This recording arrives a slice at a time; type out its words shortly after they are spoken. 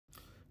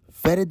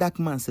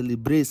Verydarkman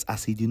celebrates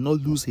as he did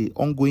not lose an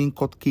ongoing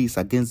court case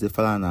against the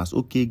Falanas.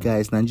 Okay,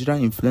 guys,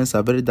 Nigerian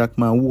influencer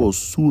Verydarkman, who was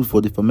sued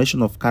for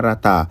defamation of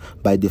character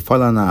by the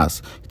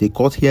Falanas. The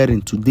court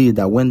hearing today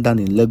that went down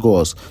in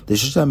Lagos. The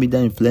social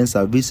media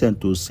influencer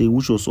Vincent Ose,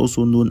 which was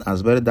also known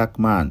as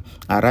Verydarkman,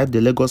 arrived at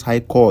the Lagos High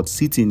Court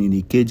sitting in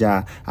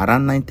Ikeja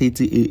around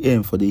 9:30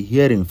 a.m. for the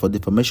hearing for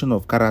defamation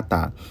of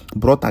character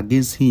brought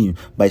against him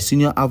by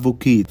senior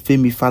advocate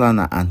Femi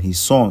Falana and his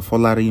son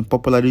Folarin,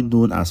 popularly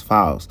known as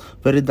Falz.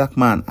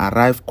 Verydarkman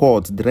arrived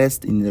court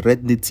dressed in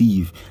red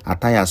native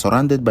attire,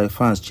 surrounded by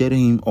fans cheering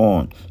him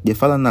on. The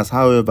Falanas,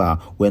 however,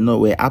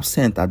 were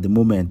absent at the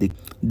moment.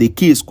 The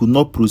case could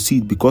not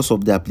proceed because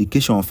of the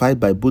application filed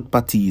by both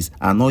parties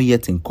are not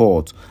yet in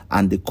court,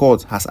 and the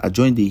court has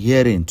adjourned the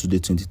hearing to the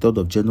 23rd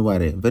of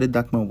January.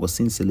 Verydarkman was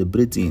seen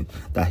celebrating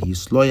that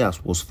his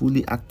lawyers was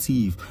fully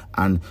active,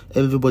 and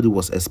everybody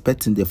was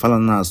expecting the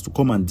Falanas to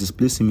come and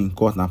displace him in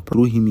court and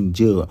throw him in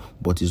jail,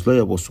 but his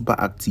lawyer was super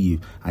active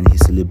and he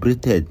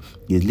celebrated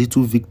his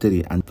little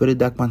victory. And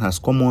Verydarkman has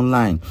come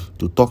online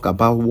to talk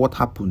about what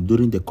happened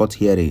during the court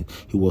hearing.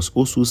 He was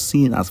also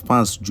seen as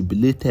fans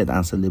jubilated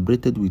and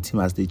celebrated with him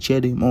as they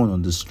cheered him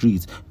on the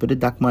streets.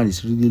 Verydarkman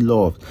is really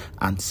loved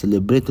and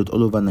celebrated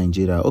all over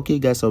Nigeria. Okay,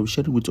 guys, I will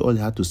share it with you all you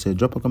had to say.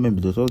 Drop a comment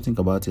below. What you think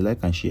about it, like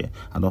and share,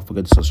 and don't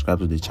forget to subscribe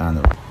to the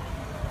channel.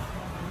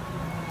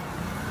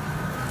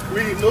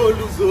 We no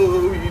lose,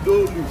 oh, we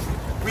don't lose.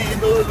 We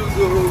no lose,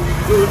 oh, we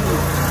don't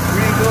lose.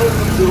 We no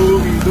lose, oh,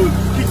 we don't.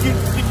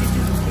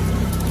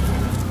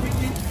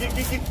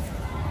 Kick it.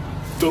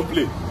 Don't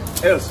play.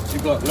 Else, you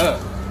got learn.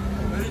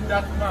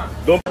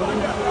 Don't.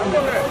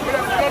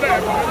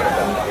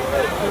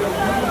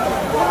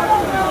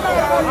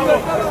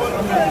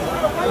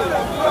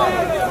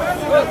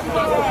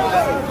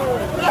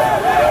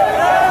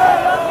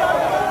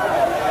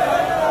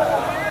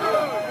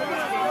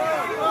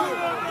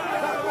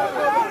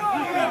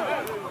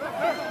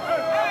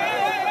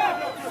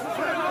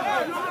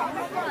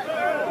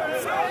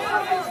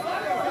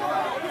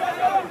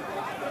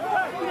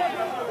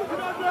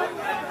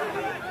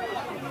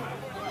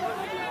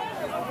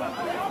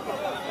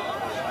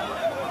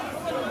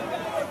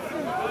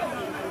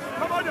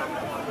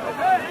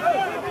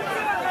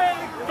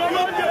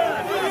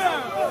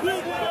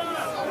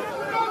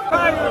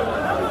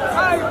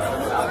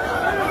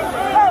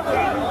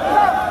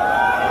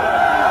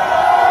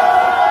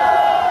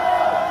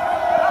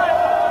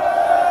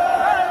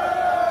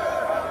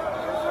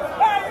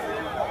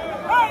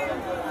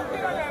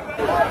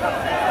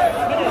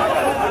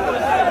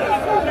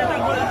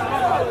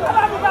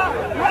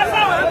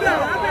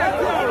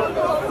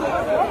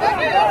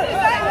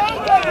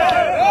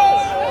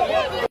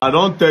 I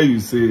don't tell you,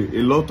 say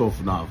a lot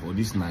of now for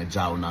this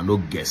Naija, una no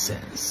get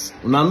sense.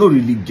 Una no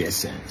really get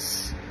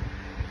sense.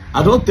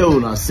 I don't tell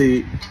una,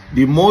 say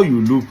the more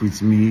you look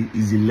with me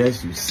is the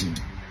less you see.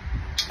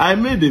 I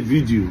made a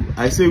video.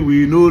 I say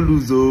we no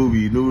lose, oh,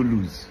 we no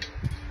lose.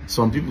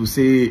 Some people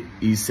say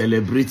he's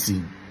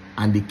celebrating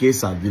and the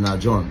case has been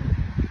adjourned.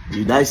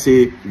 Did I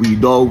say we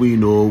don't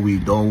win, oh, we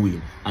don't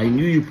win? I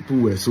knew you people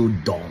were so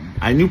dumb.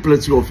 I knew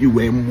plenty of you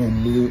were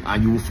mumu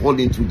and you will fall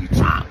into the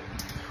trap.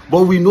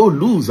 But we no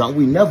lose and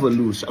we never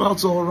lose. Shout out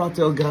to all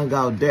Rattel gang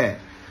out there.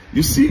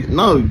 You see,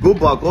 now go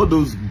back, all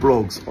those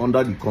blogs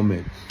under the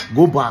comment.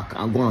 Go back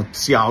and go and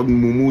see how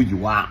mumu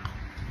you are.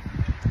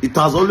 It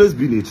has always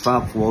been a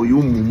trap for you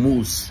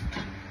mumus.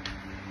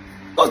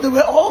 Because they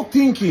were all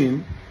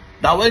thinking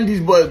that when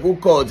these boys go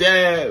court,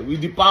 with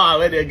the power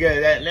where they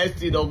get, next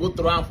thing they'll go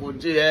throw for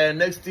jail,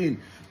 next thing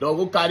they'll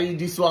go carry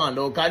this one,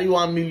 they'll carry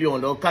 1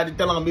 million, they'll carry,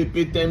 tell them they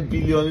pay 10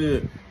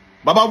 billion.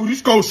 Baba, we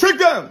just go shake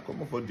them.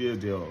 Come on for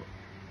there.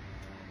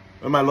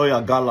 When my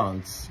lawyer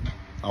gallant,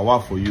 I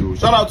work for you.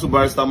 Shout out to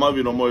Barrister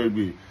Marvin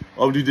Omoyegbe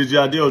of the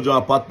DJAD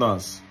Ojo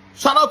partners.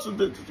 Shout out to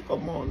the,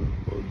 come on,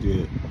 oh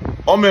dear.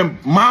 Men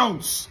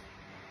mounts.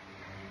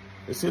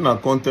 They say na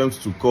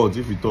contempt to court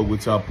if you talk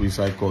with your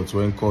inside court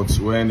when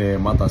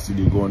matter still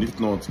dey go on. If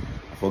not,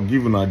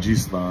 forgive una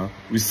gist now.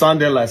 We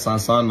sound there like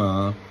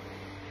Sansana.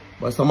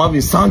 Barrister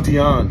Marvin sound the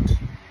hand.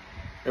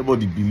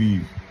 Everybody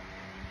believe.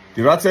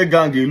 The Rattel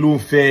gang alone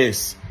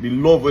first. The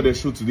love where they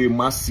show today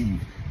massive.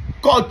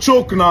 Court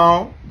choke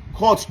now.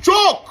 Court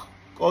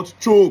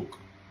choke.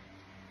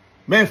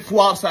 Men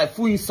full outside,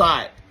 full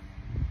inside.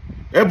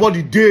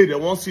 Everybody dead. They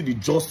won't see the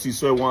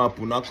justice where it won't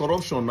happen. Now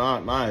corruption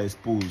now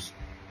exposed.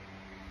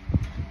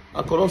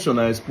 Now corruption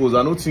now exposed.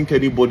 I don't think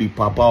anybody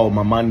papa or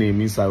mama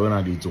name inside when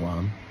I did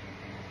one.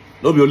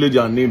 No be only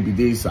their name be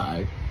there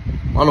inside.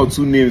 1 or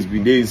 2 names be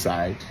there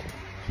inside.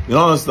 You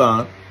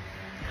understand?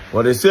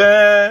 But they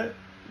say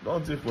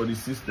don't take for the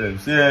system.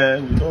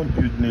 Say we don't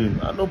build name.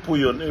 I don't put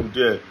your name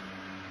there.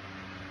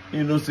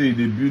 You know, say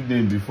they build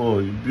name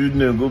before. You build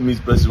name, go meet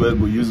person where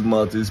go use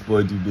mouth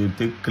exploit. They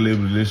take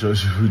claim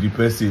relationship with the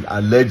person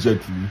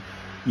allegedly.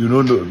 You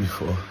don't know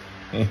before.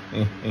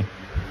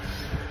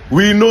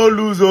 We no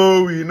lose,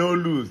 oh, we no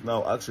lose.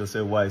 Now ask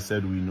yourself why I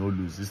said we no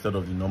lose instead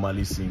of the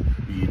normally sing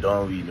we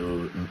don't, we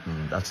know.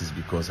 That is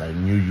because I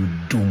knew you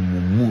do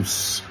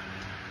mumus.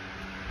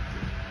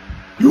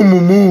 You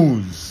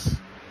mumus,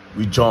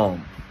 we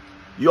jump.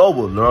 You all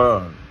will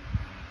learn.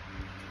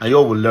 And you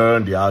all will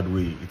learn the hard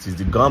way. It is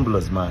the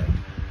gambler's mind.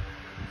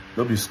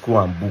 Not be school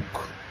and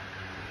book.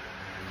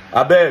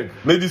 I beg,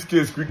 make this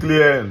case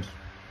quickly end.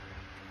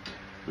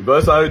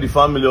 Because I the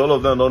family, all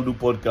of them don't do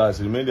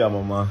podcasts. Remain their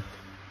mama.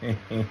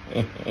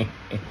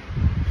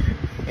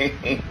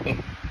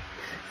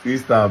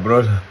 Sister,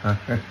 brother.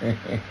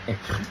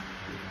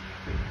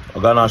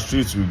 Ghana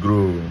streets we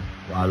grow.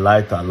 Our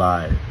light a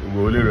lie. We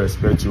will only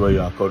respect you when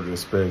you accord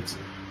respect.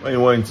 When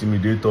you want to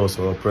intimidate us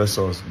or oppress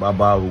us,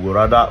 Baba, we will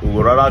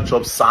rather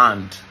chop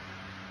sand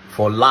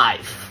for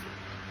life.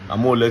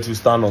 I'm gonna let you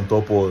stand on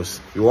top of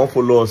us. You won't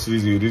follow us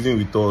easy, reason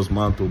with us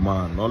man to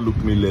man. Don't look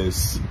me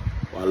less.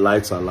 Our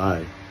lights are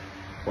lie.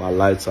 Our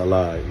lights are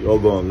lie. You're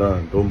gonna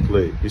learn. Don't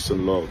play. Peace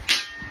and love.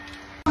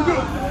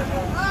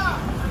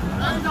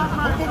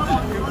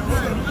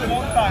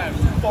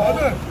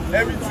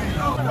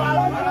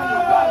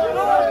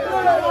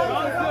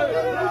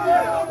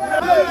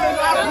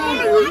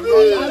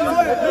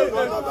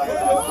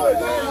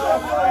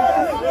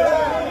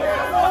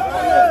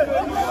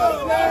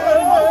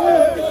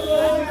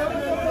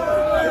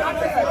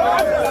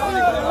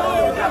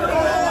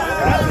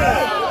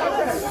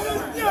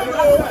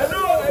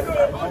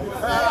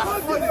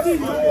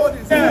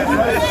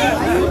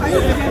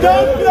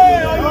 Don't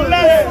play on your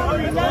leg.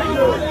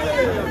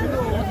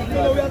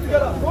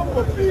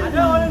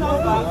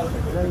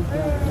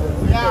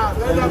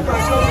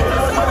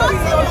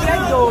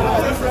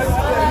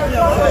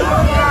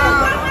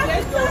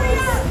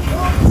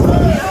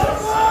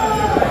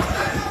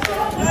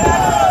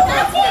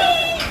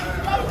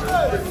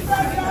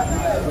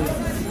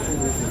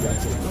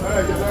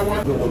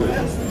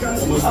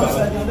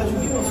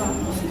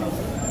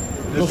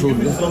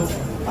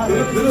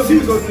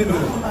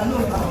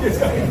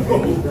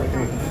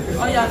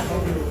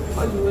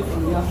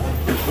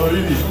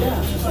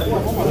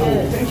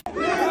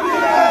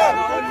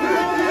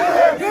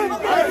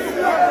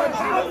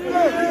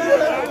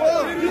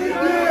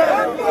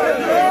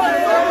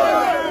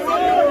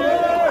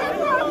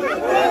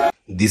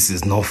 This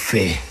is not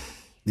fair.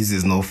 This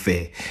is not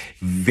fair.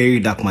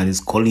 Verydarkman is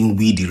calling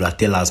we the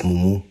Ratel as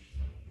Mumu.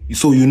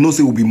 So you know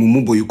say we'll be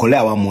Mumu, but you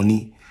collect our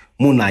money.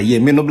 Mona, yeah,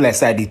 may not be like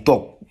say they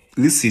talk.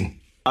 Listen.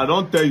 I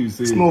don't tell you,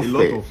 say a not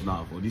lot fair. of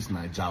now for this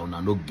Naija,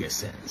 una no get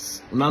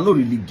sense. Una no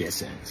really get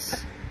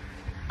sense.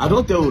 I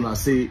don't tell una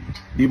say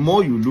the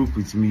more you look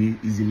with me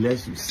is the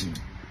less you see.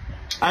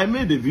 I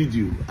made a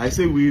video. I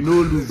say we no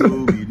lose,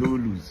 oh, we no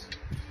lose.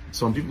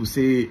 Some people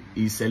say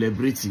he's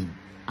celebrating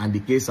and the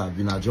case has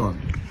been adjourned.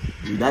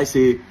 Did I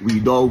say we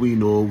don't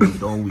win or we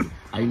don't win?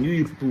 I knew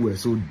you people were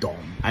so dumb.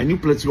 I knew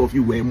plenty of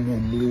you were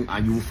mumu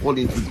and you will fall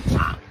into the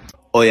trap.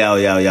 Oh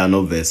yeah,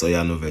 no verse.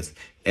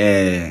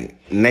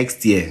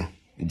 Next year,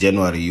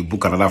 January, you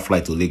book another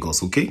flight to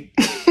Lagos, okay?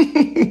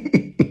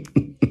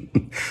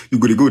 You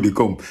gotta go, they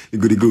come. You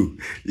gotta go.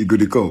 You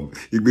gotta come.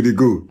 You gotta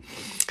go.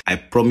 I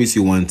promise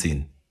you one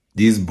thing.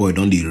 This boy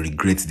don't they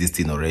regret this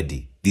thing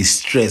already. The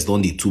stress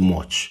don't they too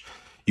much.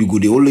 You go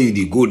the only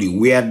they go, they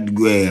wear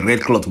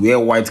red cloth, wear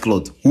white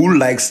cloth. Who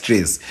likes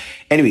stress?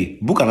 Anyway,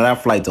 book another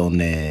flight on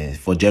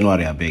for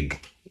January, I beg.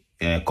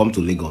 Come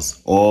to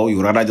Lagos. Or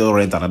you rather just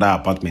rent another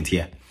apartment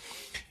here.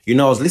 You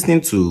know, I was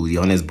listening to the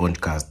Honest Bunch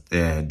podcast,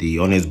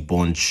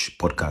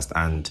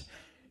 and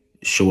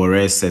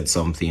Chioma said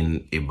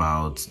something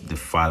about the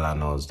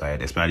Falanas,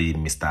 right? Especially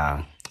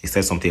he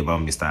said something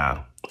about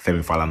Mr.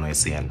 Falz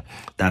Falanas, and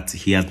that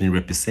he has been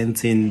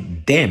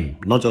representing them,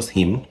 not just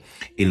him,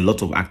 a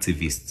lot of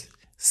activists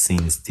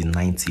since the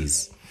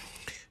 90s.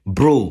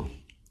 Bro,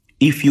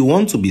 if you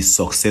want to be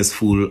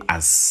successful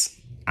as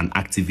an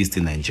activist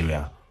in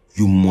Nigeria,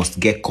 you must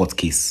get court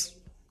case.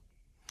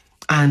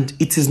 And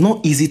it is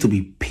not easy to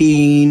be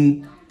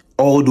paying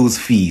all those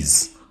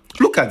fees.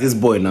 Look at this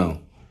boy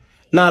now.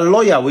 Now,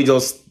 lawyer, we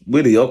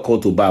they all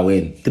called to bar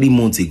when 3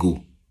 months ago.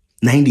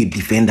 Now they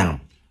defend them.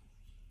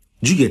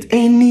 Do you get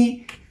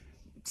any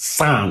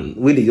son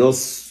where they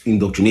just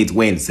indoctrinate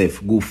when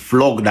self go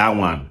flog that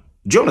one?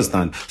 Do you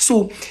understand?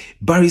 So,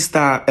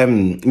 Barrister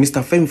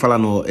Mr. Falz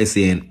Falanas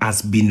SAN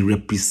has been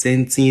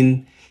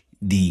representing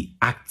the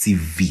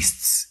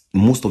activists,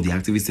 most of the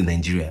activists in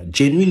Nigeria,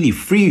 genuinely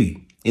free.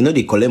 You know,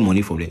 they collect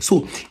money from them.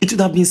 So, it would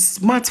have been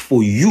smart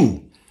for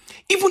you,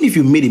 even if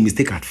you made a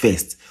mistake at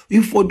first,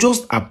 you for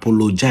just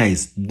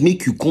apologize,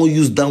 make you can't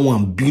use that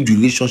one, build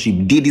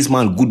relationship, date this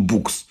man good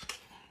books.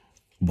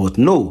 But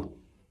no,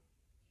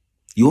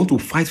 you want to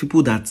fight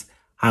people that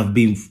have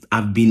been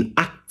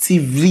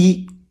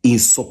actively in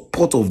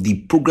support of the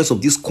progress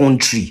of this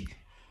country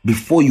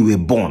before you were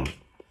born.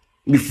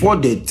 Before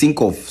they think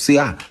of, say,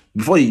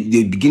 before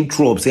they begin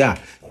throw up, say,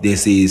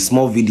 there's a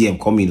small VDM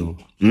coming.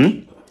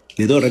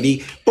 They don't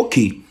already,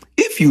 okay,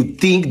 if you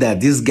think that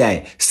this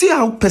guy, see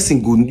how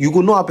person go, you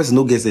go know how person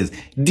no get sense.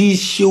 The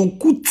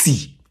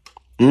Sheukuti,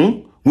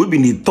 we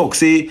been the talk,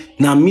 say,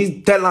 now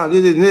me tell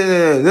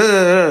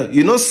her,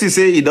 you know, see,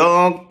 say, he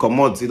don't come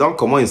out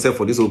himself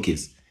for this whole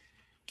case.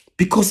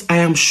 Because I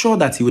am sure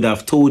that he would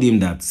have told him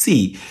that,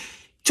 see,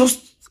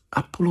 just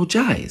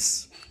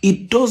apologize.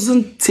 it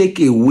doesn't take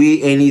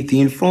away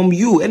anything from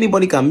you.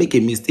 Anybody can make a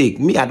mistake.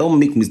 Me, I don't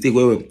make mistake.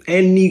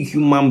 Any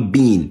human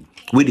being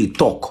where they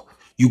talk,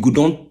 you go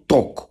don't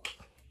talk.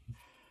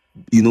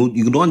 You know,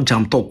 you don't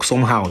jam talk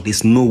somehow.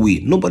 There's no way.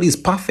 Nobody is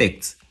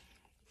perfect.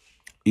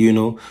 You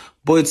know,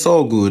 but it's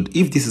all good.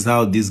 If this is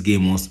how this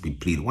game wants to be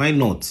played, why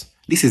not?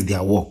 This is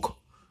their work.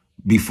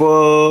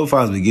 Before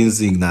fans begin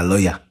sing, na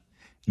lawyer.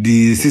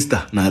 The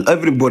sister, now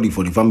everybody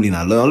for the family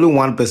now, only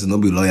one person will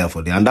be lawyer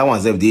for them, and that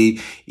one's if they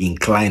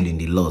inclined in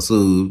the law,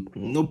 so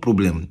no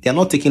problem. They are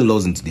not taking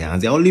laws into their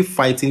hands. They are only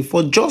fighting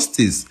for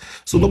justice.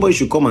 So nobody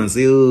should come and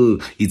say, oh,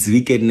 it's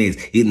wickedness.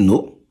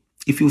 No.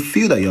 If you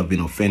feel that you have been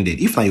offended,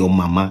 if not your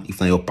mama, if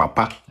not your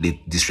papa, they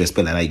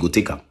disrespect like that, you go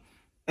take them.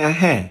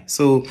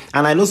 So,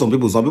 and I know some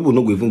people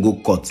no go even go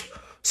court.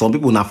 Some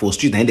people now for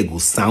street and they go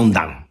sound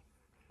down.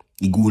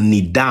 You go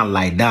knee down,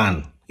 lie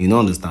down. You don't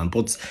understand?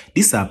 But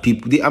these are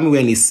people, I mean,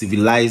 when it's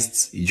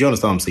civilized, do you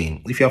understand what I'm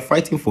saying? If you're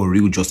fighting for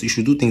real justice, you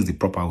should do things the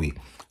proper way.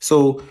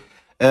 So,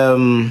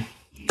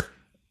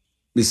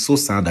 it's so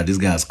sad that this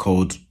guy has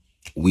called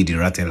we the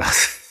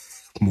rattlers.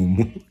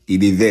 Mumu, in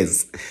the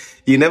verse.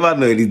 You never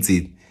know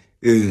anything.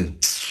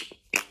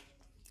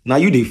 Now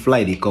you they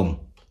fly, they come.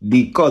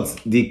 The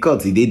court, they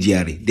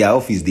GRA. Their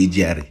office, they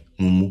GRA.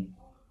 Mumu.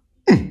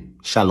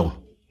 Shalom.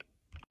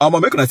 I'm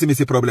making see me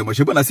see problem.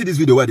 When I see this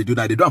video, what they do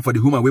now, they do it for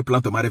the woman we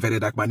plan to marry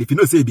Verydarkman. If you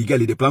know say big girl,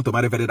 they plan to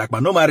marry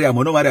Verydarkman. No marry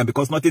him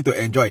because nothing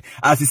to enjoy.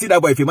 As you see that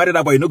boy, if you marry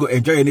that boy, you no go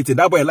enjoy anything.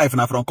 That boy life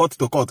now from court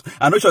to court.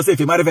 I know sure say if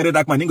you marry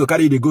Verydarkman, you go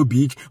carry, they go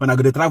beach, when I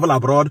go to travel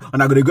abroad,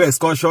 when I go to go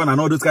excursion and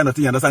all those kind of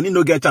things. You understand? You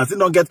no get chance. You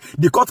don't get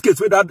the court case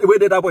where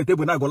that boy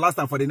table now go last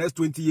time for the next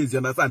 20 years. You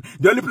understand?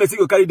 The only place you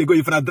go carry, they go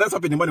if you dress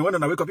up in the morning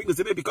when I wake up, you go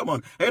say, baby, come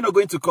on. Are you not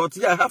going to court?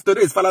 Yeah, I have to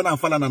raise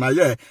Falana.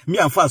 Yeah, me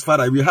and Falz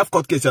Falanas, we have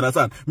court case. You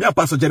understand? Me and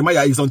Pastor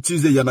Jeremiah is on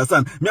Tuesday. You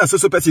understand? Me and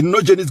so person, no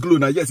Jenny's glue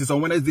now. Yes, it's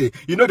on Wednesday.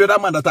 You know the other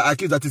man that I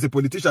accused that is a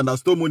politician that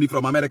stole money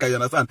from America, you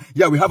understand?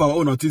 Yeah, we have our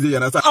own on Tuesday, you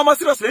understand? I'm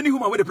seriously, any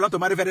woman where they plan to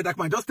marry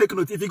Verydarkman, just take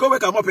note. If you go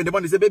wake up in the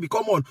morning, say, baby,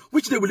 come on.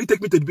 Which day will you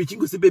take me to the beach? You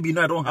go say, baby,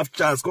 no, I don't have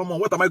chance. Come on,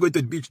 what am I going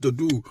to the beach to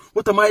do?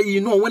 What am I,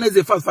 you know,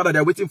 Wednesday, Falz Falanas,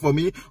 they're waiting for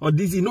me. Or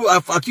this, you know,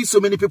 I've accused so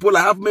many people.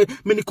 I have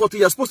many court.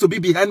 You're supposed to be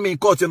behind me in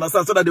court, you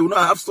understand? So that they will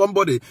not have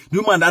somebody.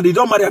 The woman, and they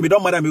don't marry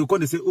me, you go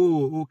and say,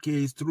 oh, okay,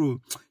 it's true.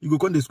 You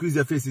go and squeeze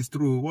your face, it's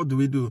true. What do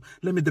we do?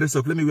 Let me dress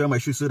up, let me wear my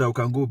shoes so that I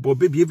can go. But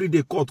baby, every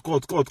day court.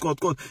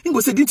 You go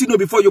say, didn't you know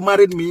before you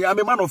married me? I'm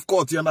a man of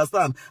court, you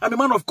understand? I'm a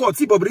man of court.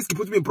 See, Bobrisky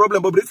put me in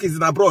problem. Bobrisky is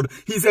in abroad.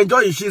 He's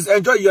enjoying, she's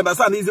enjoying, you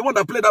understand? He's the one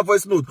that played that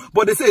voice note.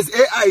 But they say it's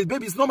AI,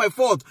 baby, it's not my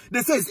fault.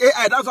 They say it's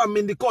AI, that's why I'm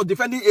in the court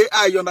defending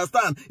AI, you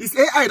understand? It's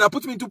AI that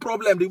puts me into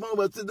problem. The one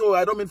will say, no,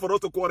 I don't mean for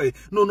us to quarrel.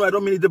 No, I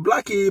don't mean it. The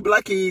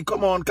Blackie,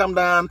 come on, calm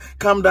down.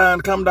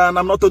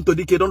 I'm not Tonto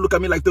Dike. Don't look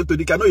at me like Tonto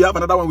Dike. I know you have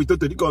another one with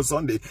Tonto Dike on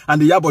Sunday.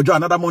 And the Yabojo,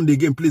 another Monday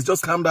game. Please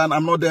just calm down.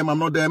 I'm not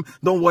them.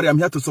 Don't worry, I'm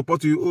here to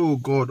support you. Oh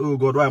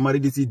God, why I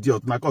married this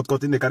idiot? My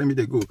court in the carry me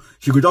they go.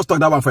 She could just talk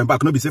that one for him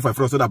back. No be safe for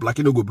so that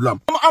Blackie no go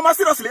blame. I'm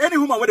seriously, any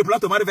woman where they plan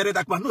to marry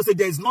Verydarkman, no say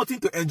there is nothing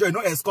to enjoy,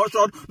 no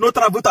excursion, no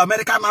travel to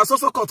America. Now so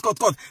court.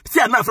 See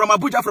now from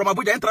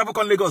Abuja, and travel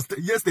con Lagos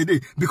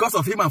yesterday because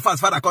of him and Falz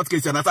Falanas court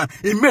case. You understand?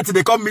 He met,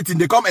 they come meeting,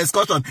 they come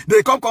excursion,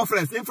 they come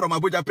conference. Him from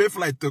Abuja pay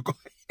flight to come.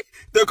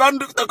 They can't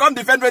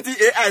defend what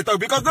AI talk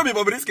because don't be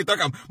Bobrisky talk.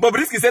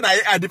 Bobrisky say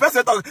AI. The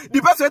person talk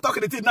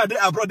the thing now they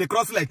abroad, they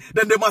cross leg,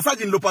 then they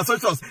massage in local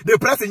socials, they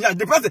press in.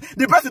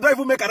 The person don't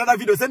even make another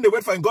video. Send they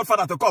wait for his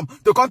godfather to come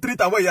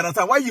treat away. You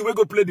understand? Why you will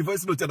go play the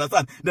voice note? You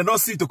understand? They don't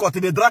see to cut.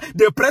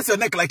 They press your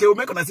neck like you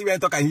make on see where I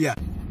talk here.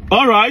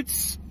 All right.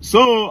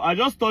 So I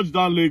just touched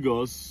down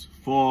Lagos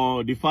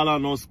for the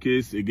Falanas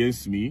case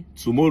against me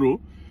tomorrow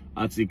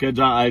at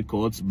Ikeja High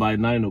Court by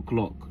 9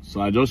 o'clock.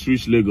 So I just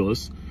reached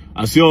Lagos.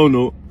 As you all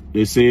know,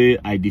 they say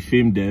I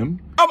defamed them.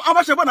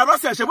 I'm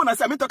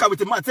talking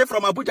with a man say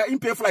from Abuja in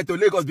pay flight to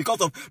Lagos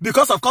because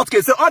of court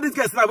case. So all these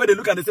guys now when they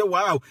look and they say,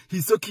 wow,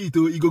 he's so cute.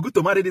 He go good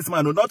to marry this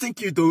man. No, nothing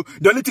cute. The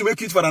only thing we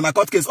cute for an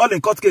court case. All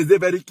in court case, they're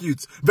very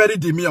cute, very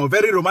demure,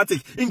 very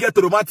romantic. In get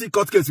romantic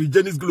court case with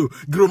Jenny's glue,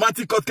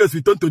 romantic court case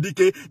with Tonto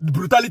Dike,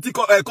 brutality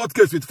court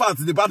case with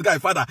Falz, the bad guy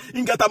father.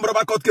 In get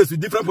a court case with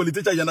different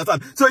politicians. You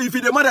understand? So if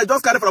you demand,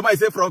 just carry from I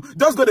say from,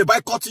 just go they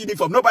buy court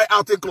uniform, no buy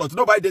outing clothes,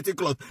 no buy dating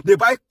clothes. They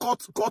buy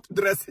court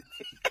dress.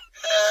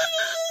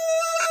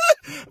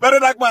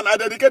 Verydarkman, I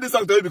dedicate this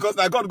song to you because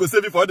now God will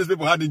save you for all these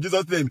people hand in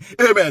Jesus' name.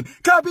 Amen.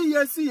 Kabi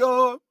yesi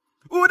o,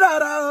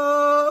 udara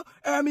o,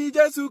 emi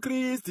Jesu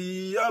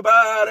Christi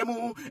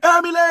obaremu,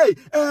 emi le,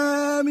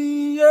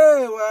 emi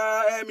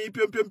yewa, emi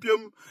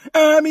pium,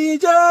 emi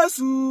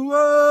Jesu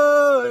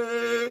o,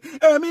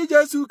 emi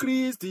Jesu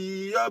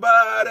Christi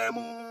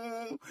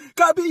obaremu.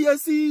 Kabi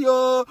yesi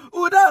o,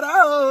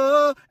 udara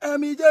o,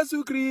 emi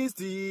Jesu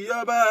Christi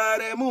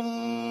obaremu.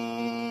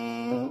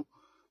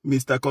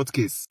 Mr. Court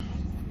Case.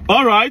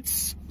 All right,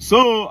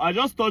 so I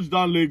just touched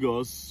down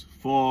Lagos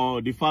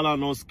for the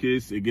Falanas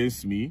case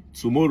against me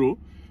tomorrow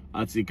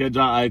at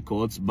Ikeja High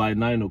Court by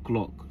 9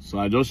 o'clock. So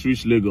I just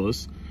reached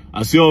Lagos.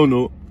 As you all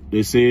know,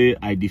 they say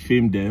I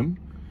defamed them.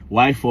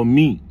 Why for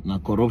me, na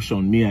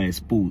corruption me I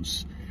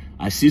expose.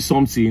 I see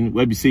something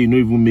where we say it no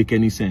even make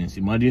any sense.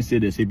 Imagine say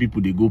they say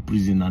people they go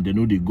prison and they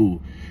know they go.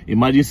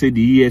 Imagine say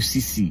the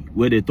EFCC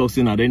where they talk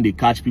saying and then they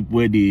catch people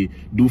where they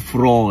do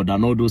fraud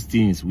and all those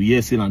things. We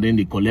hear saying and then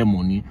they collect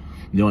money.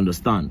 You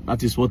understand?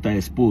 That is what I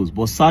expose.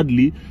 But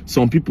sadly,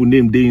 some people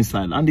name they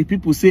inside and the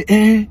people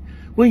say,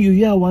 when you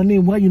hear our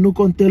name, why you no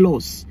come tell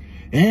us?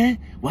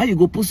 Why you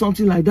go put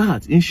something like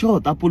that? In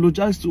short,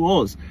 apologize to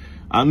us.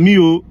 And me,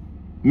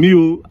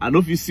 I know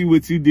if you see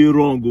what they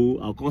wrong,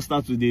 I'll come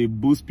start to the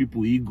boost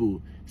people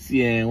ego.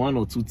 See one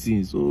or two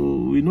things. So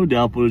we know they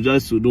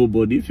apologize to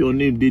nobody. If your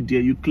name they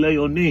there, you clear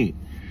your name.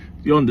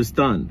 You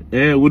understand?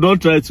 We don't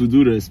try to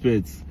do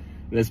respect.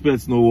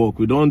 Respect no work.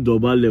 We don't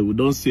double it. We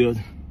don't say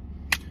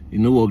you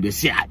know work. They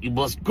say you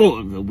must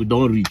go. We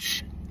don't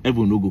reach.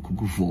 Everyone no go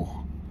cuckoo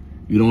for.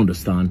 You don't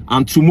understand?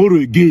 And tomorrow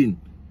again,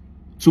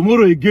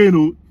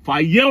 if I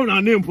yell a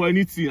name for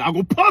anything, I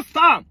go post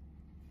them.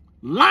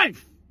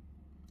 Life.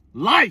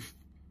 No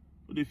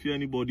they fear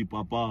anybody,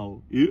 papa.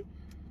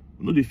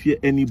 No they fear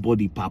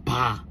anybody,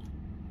 papa.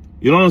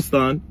 You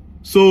understand?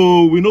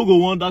 So we no go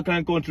want that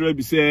kind of country where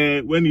we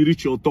say when you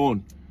reach your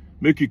turn,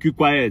 make you keep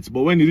quiet.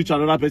 But when you reach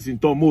another person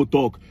turn, more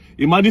talk.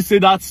 Imagine say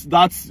that's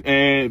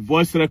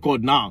voice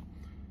record now.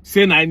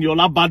 Say na in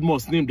your bad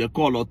most name they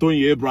call or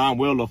Tony Abraham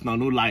well of now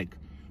no like.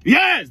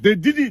 Yes, they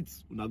did it.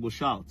 Una go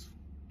shout.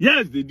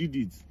 Yes, they did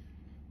it.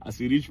 As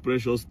he reach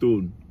Precious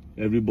Stone,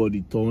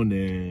 everybody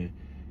turn.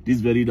 This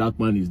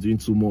Verydarkman is doing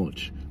too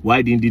much.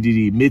 Why didn't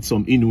he made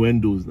some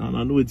innuendos? Now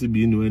I know it to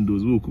be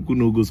innuendos. We kuku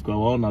no go square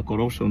on a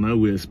corruption now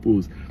we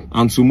expose.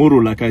 And tomorrow,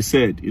 like I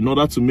said, in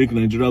order to make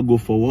Nigeria go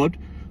forward,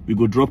 we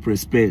go drop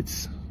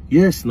respect.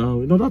 Yes, now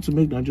in order to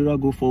make Nigeria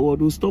go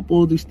forward, we'll stop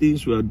all these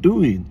things we are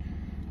doing.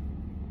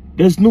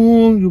 There's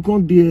no you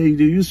can't they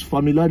use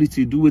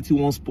familiarity do what you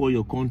want spoil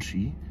your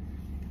country.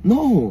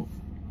 No.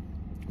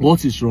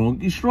 What is wrong?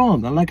 It's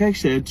wrong. And like I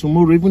said,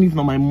 tomorrow, even if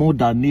not my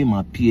mother name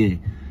appear,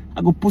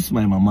 I go post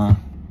my mama.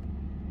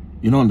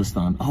 You don't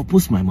understand? I'll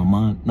post my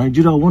mama.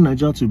 Nigeria, I want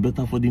Nigeria to be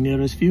better for the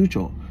nearest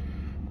future.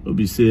 I'll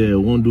be say, I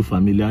won't do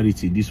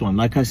familiarity. This one,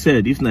 like I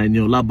said, if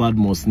Nigeria bad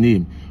must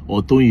name,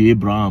 or Tony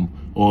Abraham,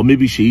 or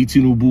maybe Sheyi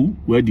Tinubu,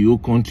 where the whole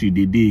country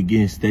they day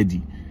against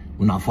steady.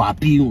 Una for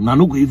appeal, na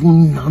no go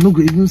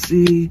even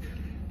say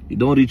you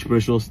don't reach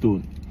Precious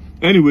Stone.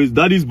 Anyways,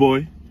 daddy's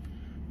boy.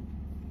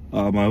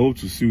 I hope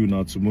to see you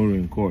now tomorrow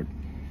in court.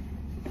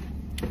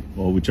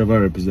 Or whichever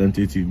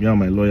representative, me and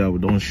my lawyer we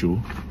don't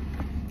show.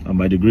 And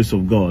by the grace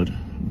of God,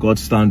 God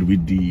stand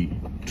with the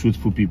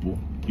truthful people.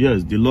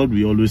 Yes, the Lord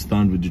will always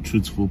stand with the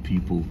truthful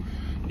people.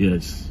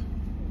 Yes.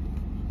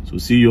 So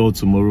see you all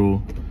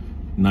tomorrow,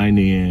 9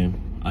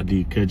 a.m. at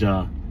the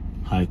Ikeja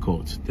High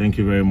Court. Thank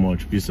you very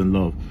much. Peace and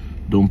love.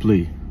 Don't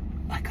play.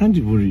 I can't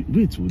even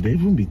wait. Would they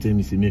even be telling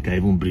me say make I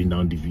even bring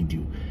down the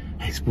video?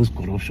 I expose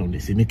corruption. They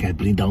say make I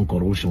bring down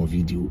corruption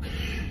video.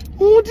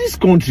 Oh, this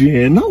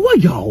country, now why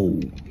y'all?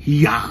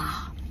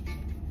 Yeah.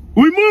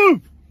 We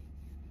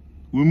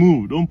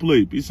move. Don't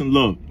play. Peace and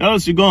love.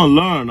 Else you're gonna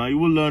learn. Or you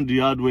will learn the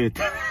hard way.